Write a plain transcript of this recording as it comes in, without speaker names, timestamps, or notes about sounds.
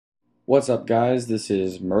What's up, guys? This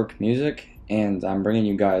is Merc Music, and I'm bringing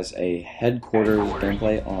you guys a headquarters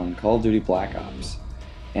gameplay on Call of Duty Black Ops.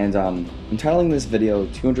 And I'm titling this video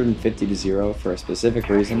 250 to 0 for a specific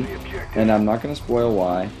reason, and I'm not going to spoil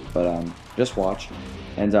why, but just watch.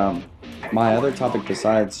 And my other topic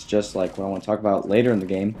besides just like what I want to talk about later in the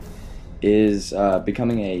game is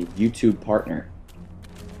becoming a YouTube partner.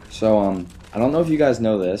 So I don't know if you guys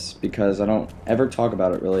know this because I don't ever talk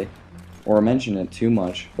about it really or mention it too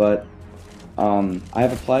much, but I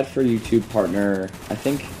have applied for a YouTube partner. I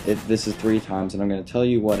think this is 3 times, and I'm going to tell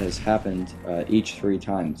you what has happened each 3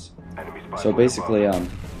 times. So basically,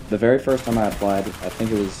 the very first time I applied, I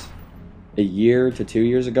think it was a year to 2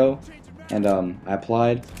 years ago, and I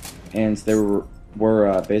applied, and they were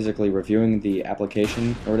basically reviewing the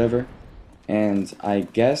application or whatever, and I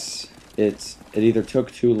guess it either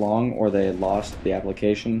took too long or they had lost the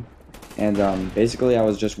application. And basically I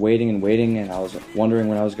was just waiting and waiting, and I was wondering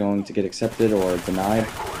when I was going to get accepted or denied.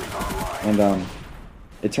 And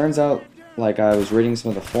it turns out, like, I was reading some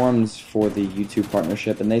of the forums for the YouTube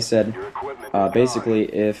partnership, and they said basically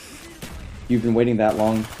if you've been waiting that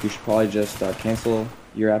long, you should probably just cancel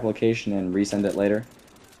your application and resend it later.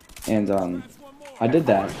 And I did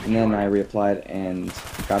that, and then I reapplied and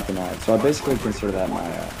got denied. So I basically consider that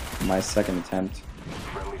my second attempt.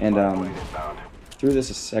 And through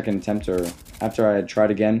this second attempt, or after I had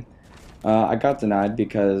tried again, I got denied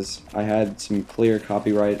because I had some clear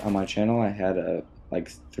copyright on my channel. I had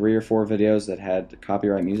like 3 or 4 videos that had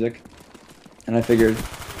copyright music, and I figured,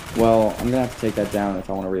 well, I'm gonna have to take that down if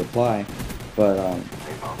I want to reapply. But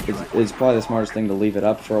it's probably the smartest thing to leave it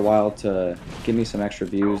up for a while to give me some extra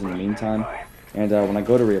views in the meantime. And when I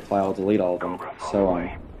go to reapply, I'll delete all of them. So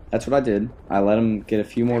that's what I did. I let them get a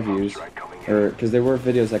few more views, because there were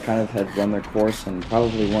videos that kind of had run their course and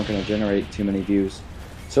probably weren't going to generate too many views.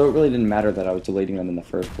 So it really didn't matter that I was deleting them in the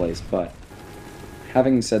first place. But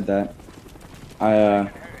having said that, I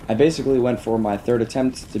basically went for my 3rd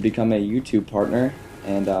attempt to become a YouTube partner,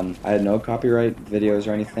 and I had no copyright videos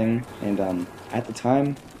or anything. And at the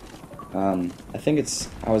time, I think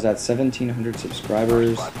I was at 1,700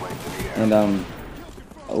 subscribers and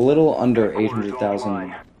a little under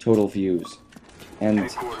 800,000 total views. And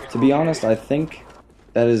to be honest, I think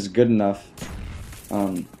that is good enough,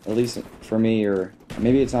 at least for me, or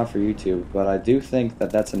maybe it's not for YouTube, but I do think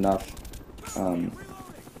that that's enough,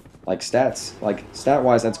 like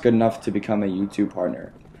stat-wise, that's good enough to become a YouTube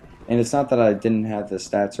partner. And it's not that I didn't have the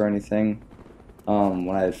stats or anything.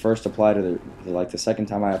 When I first applied, or the second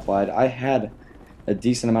time I applied, I had a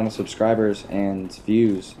decent amount of subscribers and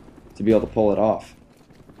views to be able to pull it off.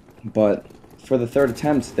 But for the 3rd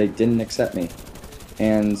attempt, they didn't accept me.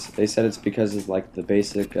 And they said it's because of like the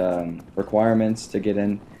basic requirements to get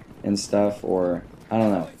in and stuff, or I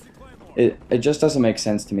don't know. It just doesn't make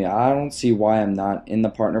sense to me. I don't see why I'm not in the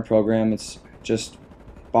partner program. It's just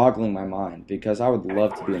boggling my mind, because I would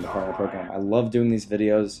love to be in the partner program. I love doing these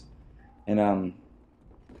videos, and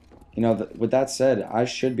you know, with that said, I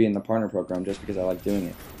should be in the partner program just because I like doing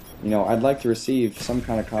it. You know, I'd like to receive some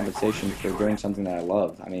kind of compensation for doing something that I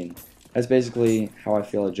love. I mean, that's basically how I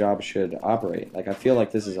feel a job should operate. Like, I feel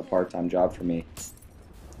like this is a part-time job for me.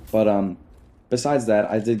 But besides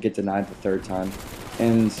that, I did get denied the 3rd time,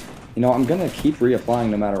 and you know, I'm gonna keep reapplying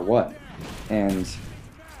no matter what. And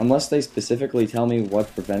unless they specifically tell me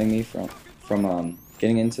what's preventing me from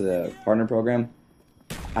getting into the partner program,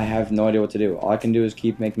 I have no idea what to do. All I can do is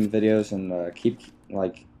keep making videos and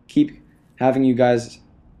keep having you guys,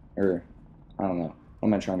 or I don't know, what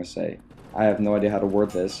am I trying to say? I have no idea how to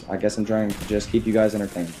word this. I guess I'm trying to just keep you guys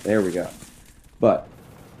entertained. There we go. But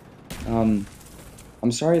I'm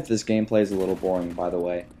sorry if this gameplay is a little boring, by the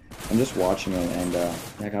way. I'm just watching it, and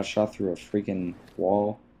I got shot through a freaking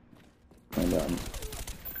wall. And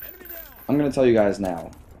I'm gonna tell you guys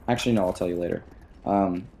now. Actually, no, I'll tell you later.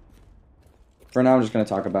 For now, I'm just gonna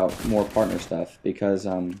talk about more partner stuff, because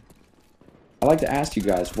I like to ask you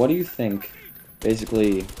guys, what do you think,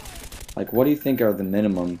 basically, like, what do you think are the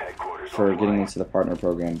minimum for getting into the partner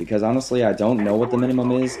program? Because honestly, I don't know what the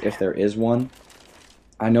minimum is, if there is one.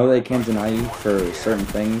 I know they can deny you for certain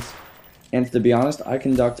things, and to be honest, I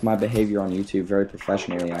conduct my behavior on YouTube very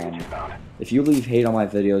professionally. If you leave hate on my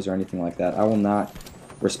videos or anything like that, I will not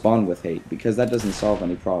respond with hate, because that doesn't solve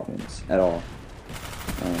any problems at all.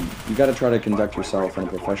 You gotta try to conduct yourself in a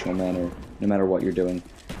professional manner, no matter what you're doing.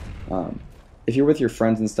 If you're with your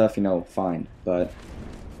friends and stuff, you know, fine, but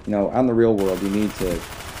you know, out in the real world, you need to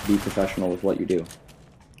be professional with what you do.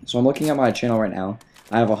 So I'm looking at my channel right now.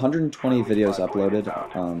 I have 120 videos uploaded,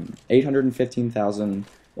 815,000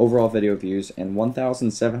 overall video views, and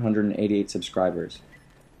 1,788 subscribers.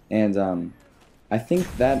 And I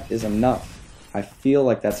think that is enough. I feel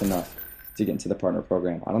like that's enough to get into the partner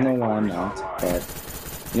program. I don't know why I'm not, but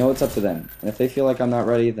you know, it's up to them. And if they feel like I'm not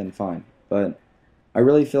ready, then fine. But I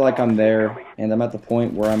really feel like I'm there, and I'm at the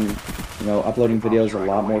point where I'm, you know, uploading videos a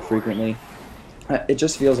lot more frequently. It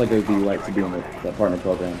just feels like it would be right to be in the partner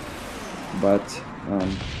program. But,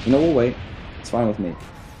 you know, we'll wait. It's fine with me.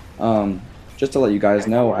 Just to let you guys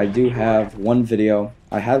know, I do have one video.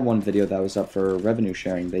 I had one video that was up for revenue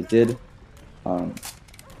sharing. They did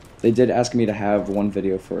ask me to have one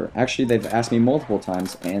video for... Actually, they've asked me multiple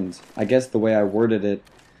times, and I guess the way I worded it,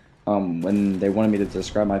 when they wanted me to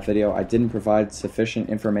describe my video, I didn't provide sufficient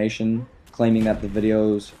information claiming that the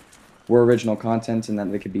videos were original content and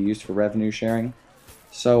that they could be used for revenue sharing.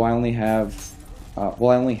 So I only have... well,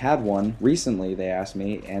 I only had one recently, they asked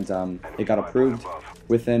me, and it got approved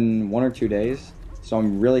within 1 or 2 days, so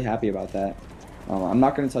I'm really happy about that. I'm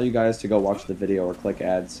not going to tell you guys to go watch the video or click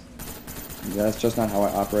ads. That's just not how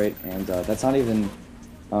I operate, and that's not even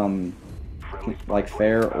like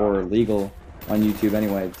fair or legal on YouTube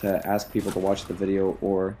anyway, to ask people to watch the video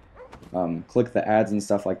or click the ads and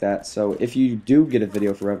stuff like that. So if you do get a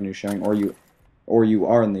video for revenue sharing, or you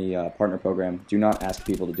are in the partner program, do not ask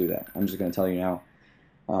people to do that. I'm just going to tell you now.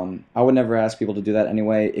 I would never ask people to do that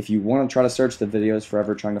anyway. If you want to try to search the videos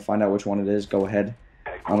forever trying to find out which one it is, go ahead.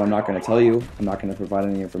 I'm not going to tell you. I'm not going to provide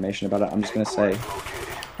any information about it. I'm just going to say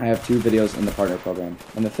I have 2 videos in the partner program.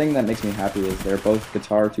 And the thing that makes me happy is they're both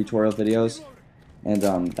guitar tutorial videos, and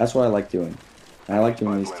that's what I like doing. And I like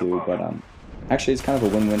doing these 2, but actually it's kind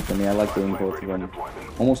of a win-win for me. I like doing both of them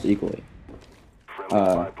almost equally.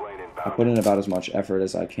 I put in about as much effort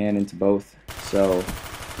as I can into both, so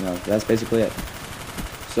you know, that's basically it.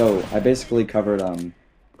 So I basically covered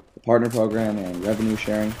the partner program and revenue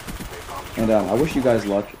sharing, and I wish you guys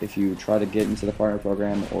luck if you try to get into the partner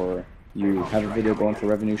program or you have a video going for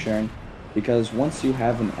revenue sharing, because once you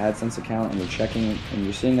have an AdSense account and you're checking and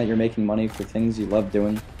you're seeing that you're making money for things you love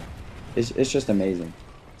doing, it's just amazing.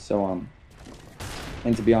 So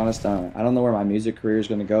and to be honest, I don't know where my music career is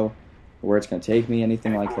going to go, or where it's going to take me,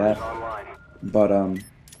 anything like that. But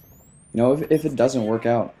you know, if it doesn't work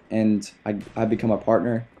out and I become a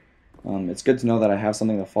partner, it's good to know that I have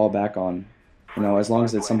something to fall back on, you know, as long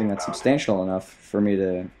as it's something that's substantial enough for me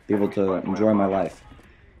to be able to enjoy my life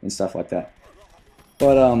and stuff like that.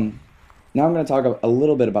 But now I'm going to talk a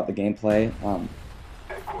little bit about the gameplay.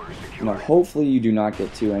 You know, hopefully you do not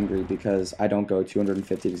get too angry because I don't go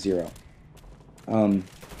 250 to 0.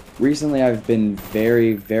 Recently I've been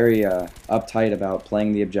very uptight about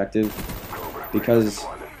playing the objective, because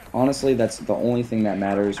honestly that's the only thing that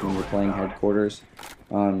matters when you're playing headquarters.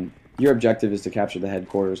 Your objective is to capture the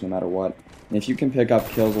headquarters no matter what. And if you can pick up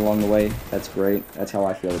kills along the way, that's great. That's how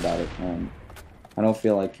I feel about it. I don't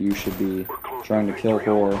feel like you should be trying to kill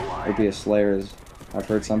whore or be a slayer, as I've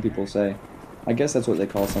heard some people say. I guess that's what they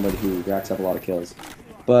call somebody who racks up a lot of kills.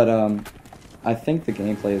 But I think the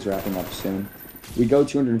gameplay is wrapping up soon. We go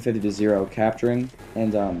 250 to 0 capturing,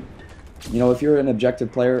 and you know, if you're an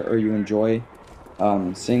objective player or you enjoy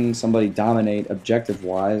seeing somebody dominate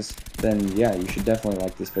objective-wise, then yeah, you should definitely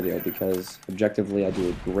like this video, because objectively I do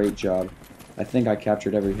a great job. I think I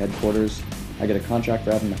captured every headquarters. I get a contract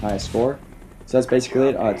for having the highest score. So that's basically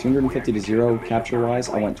it. 250 to 0 capture-wise.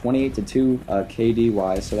 I went 28 to 2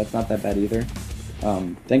 KD-wise, so that's not that bad either.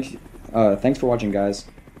 Thanks for watching, guys.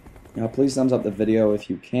 Please thumbs up the video if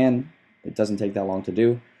you can. It doesn't take that long to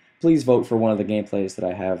do. Please vote for one of the gameplays that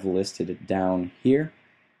I have listed down here.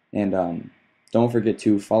 And don't forget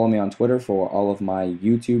to follow me on Twitter for all of my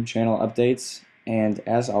YouTube channel updates. And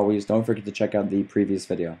as always, don't forget to check out the previous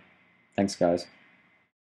video. Thanks, guys.